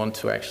protein that we want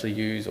to actually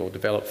use or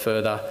develop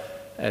further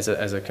as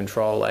a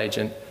control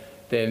agent,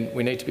 then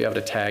we need to be able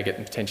to tag it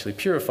and potentially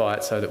purify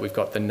it so that we've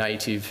got the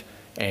native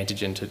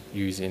antigen to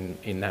use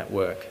in that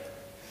work.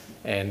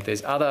 And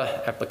there's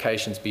other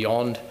applications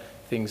beyond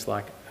things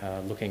like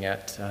looking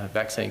at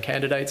vaccine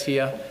candidates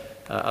here.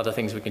 Other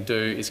things we can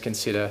do is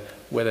consider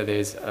whether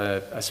there's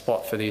a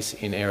spot for this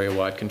in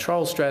area-wide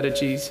control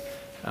strategies,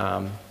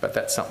 but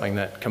that's something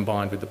that,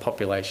 combined with the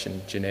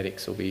population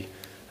genetics, will be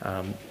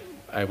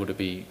able to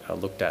be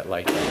looked at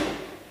later.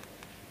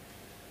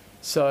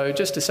 So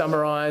just to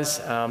summarise,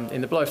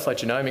 in the blowfly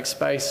genomics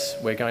space,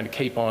 we're going to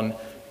keep on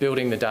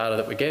building the data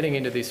that we're getting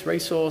into this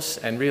resource,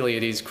 and really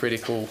it is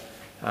critical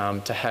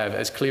to have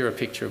as clear a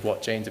picture of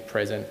what genes are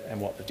present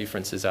and what the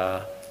differences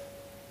are.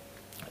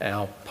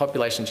 Our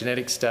population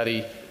genetics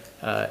study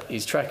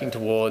is tracking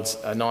towards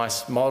a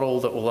nice model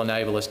that will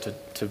enable us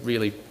to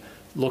really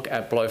look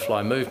at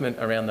blowfly movement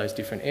around those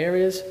different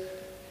areas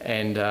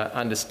and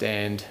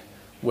understand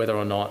whether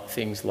or not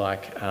things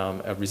like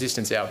a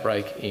resistance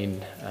outbreak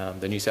in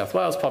the New South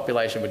Wales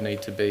population would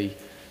need to be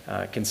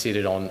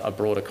considered on a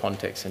broader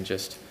context than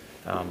just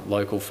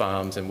local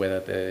farms, and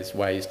whether there's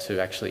ways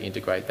to actually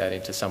integrate that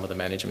into some of the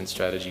management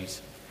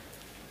strategies.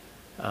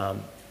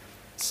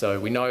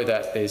 So we know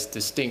that there's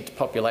distinct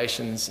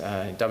populations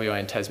in WA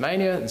and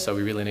Tasmania, and so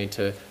we really need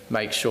to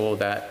make sure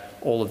that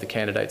all of the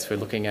candidates we're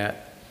looking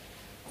at...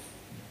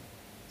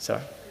 Sorry?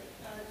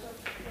 Just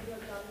when you're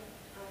done,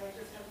 I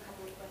just have a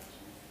couple of questions.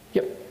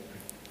 Yep.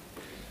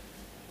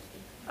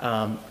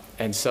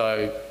 And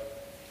so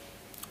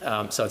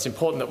it's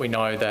important that we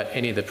know that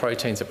any of the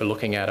proteins that we're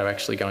looking at are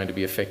actually going to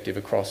be effective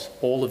across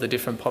all of the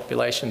different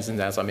populations,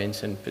 and as I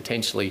mentioned,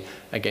 potentially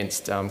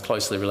against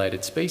closely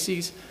related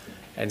species.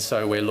 And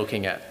so we're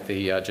looking at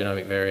the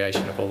genomic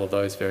variation of all of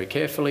those very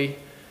carefully,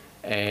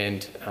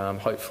 and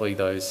hopefully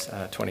those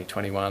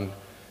 2021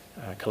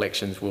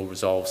 collections will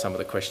resolve some of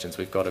the questions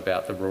we've got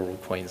about the rural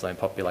Queensland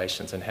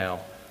populations and how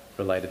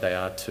related they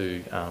are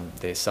to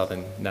their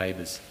southern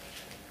neighbours.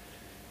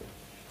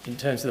 In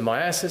terms of the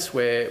myiasis,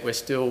 we're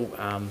still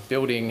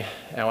building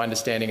our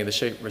understanding of the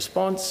sheep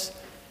response,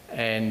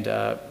 and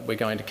we're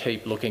going to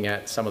keep looking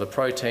at some of the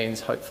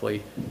proteins,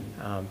 hopefully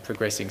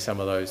progressing some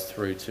of those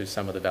through to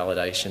some of the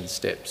validation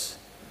steps.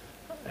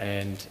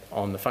 And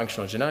on the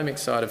functional genomics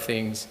side of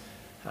things,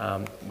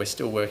 we're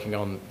still working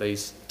on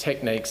these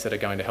techniques that are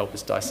going to help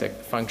us dissect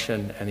the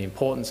function and the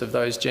importance of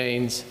those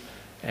genes,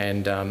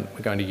 and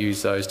we're going to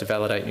use those to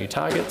validate new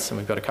targets, and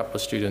we've got a couple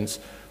of students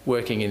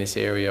working in this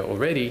area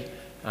already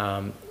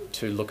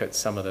to look at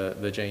some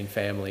of the gene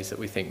families that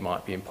we think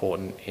might be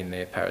important in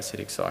their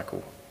parasitic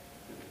cycle.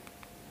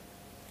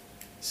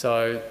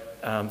 So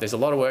there's a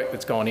lot of work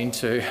that's gone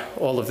into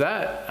all of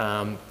that,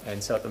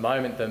 and so at the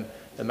moment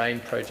the main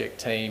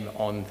project team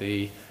on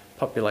the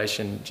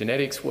population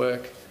genetics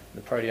work,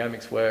 the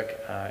proteomics work,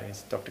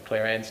 is Dr.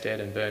 Claire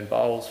Anstead and Bern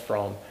Bowles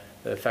from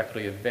the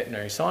Faculty of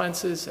Veterinary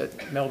Sciences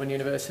at Melbourne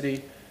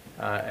University.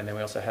 And then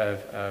we also have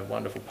a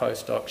wonderful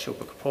postdoc,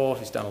 Shilpa Kapoor,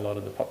 who's done a lot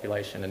of the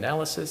population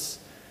analysis,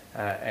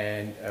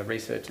 and a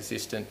research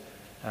assistant,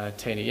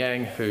 Tina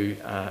Yang, who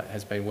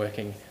has been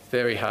working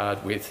very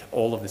hard with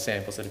all of the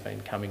samples that have been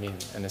coming in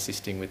and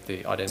assisting with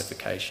the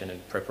identification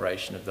and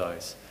preparation of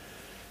those.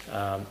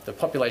 The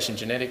population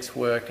genetics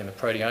work and the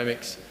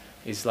proteomics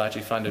is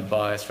largely funded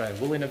by Australian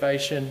Wool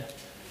Innovation,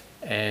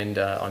 and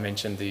I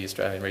mentioned the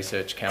Australian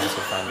Research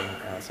Council funding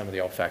some of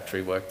the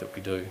olfactory work that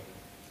we do.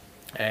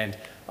 And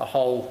a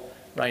whole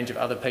range of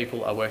other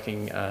people are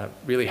working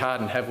really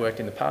hard and have worked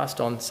in the past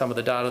on some of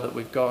the data that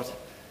we've got,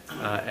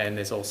 and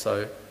there's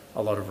also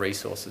a lot of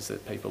resources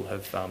that people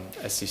have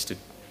assisted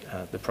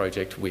the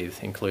project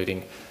with,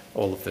 including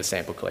all of the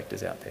sample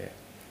collectors out there.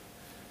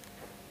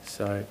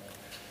 So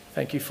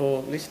thank you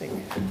for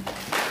listening.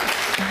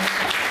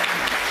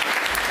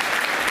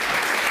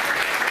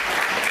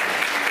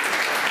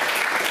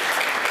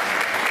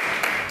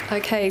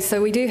 Okay, so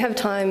we do have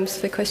times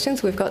for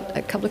questions. We've got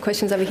a couple of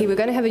questions over here. We're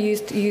going to have a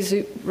used to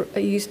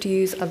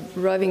use a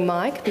roving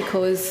mic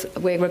because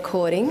we're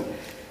recording.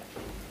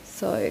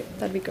 So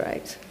that'd be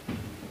great.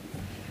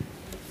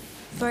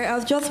 Sorry, I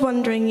was just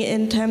wondering,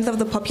 in terms of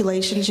the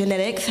population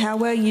genetics, how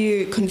were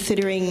you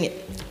considering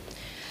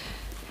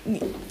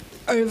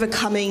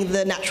overcoming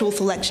the natural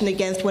selection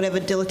against whatever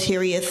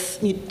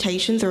deleterious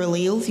mutations or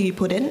alleles you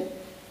put in?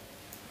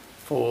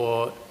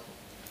 For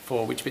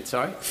which bit,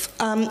 sorry?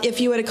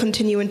 If you were to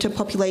continue into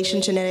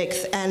population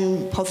genetics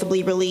and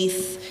possibly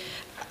release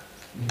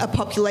a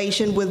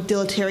population with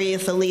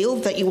deleterious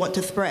alleles that you want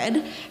to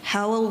spread,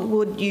 how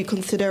would you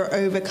consider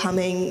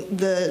overcoming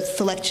the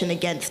selection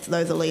against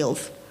those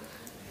alleles?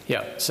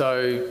 Yeah,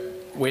 so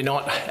we're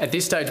not, at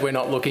this stage, we're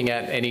not looking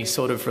at any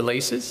sort of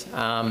releases,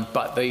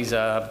 but these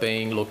are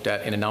being looked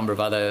at in a number of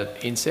other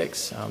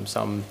insects.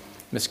 Some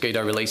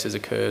mosquito releases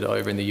occurred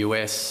over in the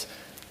US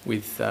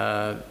with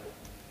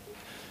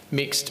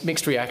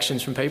mixed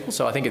reactions from people.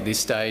 So I think at this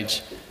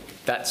stage,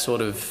 that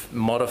sort of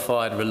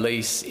modified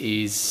release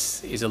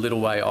is a little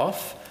way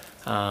off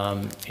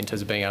in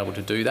terms of being able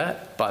to do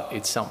that, but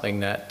it's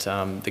something that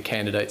the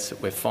candidates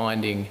that we're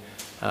finding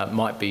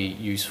might be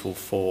useful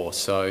for.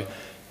 So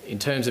in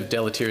terms of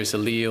deleterious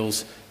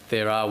alleles,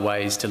 there are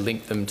ways to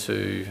link them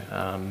to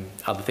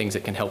other things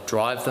that can help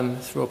drive them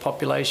through a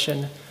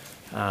population.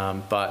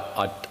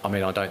 But I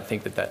mean, I don't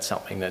think that that's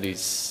something that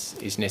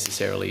is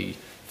necessarily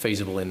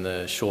feasible in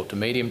the short to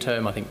medium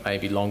term. I think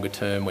maybe longer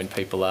term, when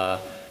people are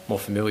more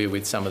familiar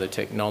with some of the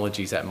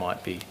technologies, that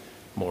might be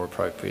more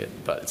appropriate,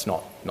 but it's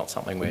not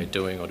something we're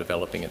doing or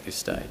developing at this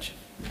stage.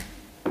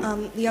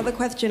 The other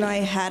question I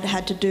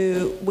had to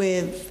do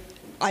with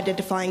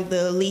identifying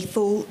the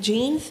lethal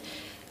genes.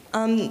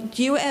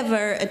 Do you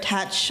ever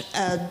attach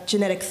a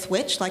genetic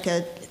switch, like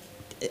a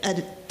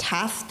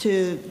task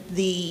to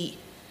the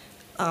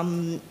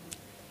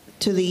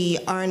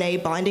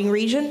RNA binding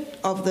region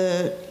of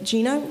the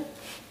genome?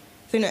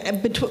 So, you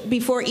know,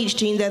 before each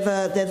gene, there's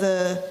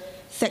a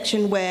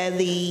section where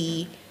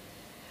the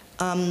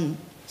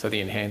so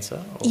the enhancer?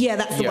 Or? Yeah,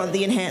 that's the one,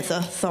 the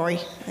enhancer. Sorry,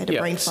 I had a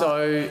brain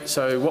fart.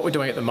 So what we're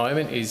doing at the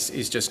moment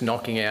is just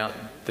knocking out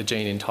the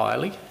gene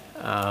entirely,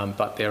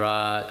 but there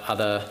are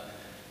other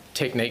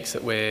techniques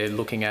that we're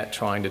looking at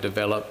trying to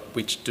develop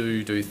which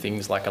do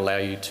things like allow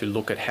you to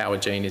look at how a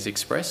gene is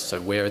expressed,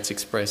 so where it's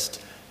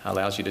expressed,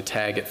 allows you to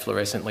tag it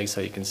fluorescently so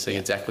you can see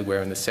exactly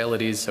where in the cell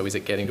it is, so is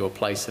it getting to a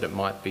place that it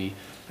might be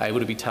able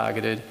to be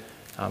targeted,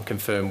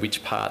 confirm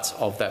which parts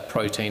of that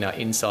protein are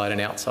inside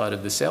and outside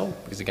of the cell,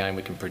 because again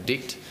we can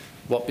predict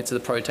what bits of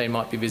the protein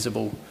might be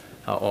visible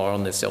or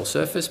on the cell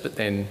surface, but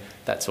then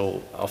that's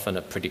all often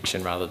a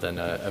prediction rather than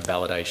a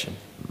validation.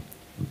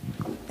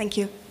 Thank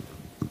you.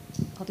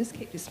 I'll just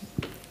keep this.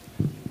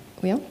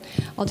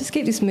 I'll just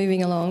keep this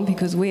moving along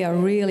because we are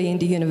really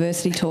into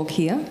university talk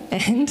here.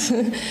 And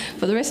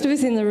for the rest of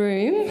us in the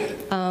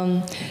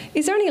room,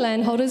 is there any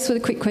landholders with a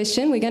quick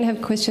question? We're going to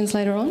have questions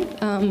later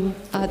on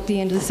at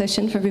the end of the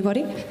session for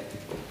everybody.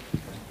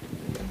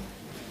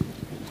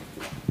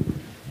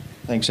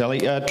 Thanks, Ali.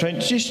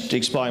 Trent, just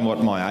explain what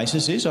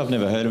myiasis is. I've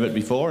never heard of it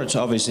before. It's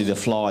obviously the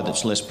fly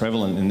that's less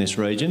prevalent in this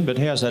region, but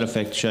how does that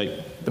affect sheep?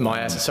 The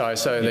myiasis,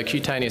 so the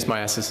cutaneous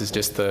myiasis is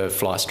just the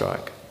fly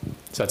strike.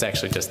 So it's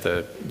actually just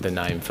the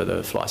name for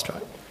the fly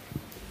strike.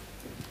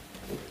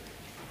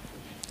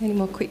 Any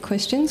more quick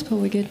questions before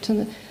we get to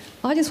the...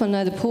 I just want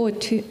to know the poor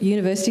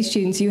university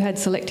students you had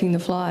selecting the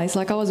flies.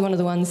 Like I was one of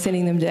the ones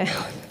sending them down.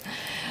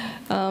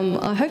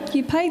 I hope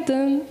you paid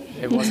them.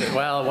 It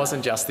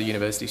wasn't just the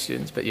university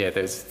students, but yeah,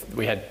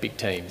 we had big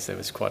teams. There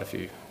was quite a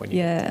few.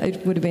 Yeah,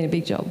 it would have been a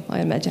big job,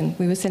 I imagine.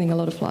 We were sending a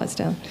lot of flies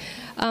down.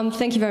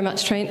 Thank you very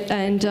much, Trent,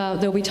 and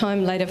there'll be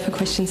time later for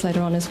questions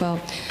later on as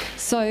well.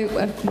 So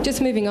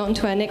just moving on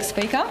to our next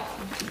speaker.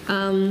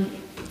 So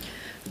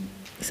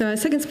our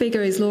second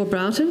speaker is Laura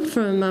Broughton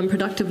from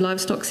Productive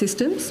Livestock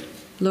Systems.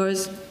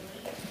 Laura's,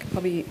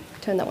 probably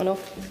turn that one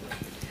off,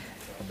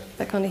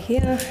 back onto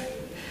here.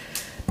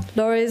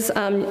 Laura's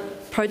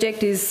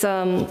project is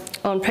on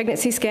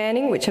pregnancy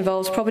scanning, which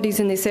involves properties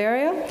in this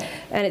area,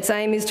 and its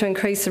aim is to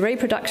increase the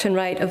reproduction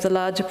rate of the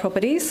larger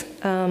properties,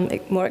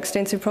 more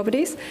extensive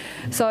properties.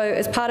 So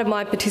as part of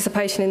my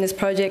participation in this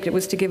project, it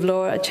was to give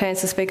Laura a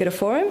chance to speak at a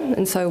forum,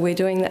 and so we're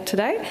doing that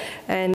today. And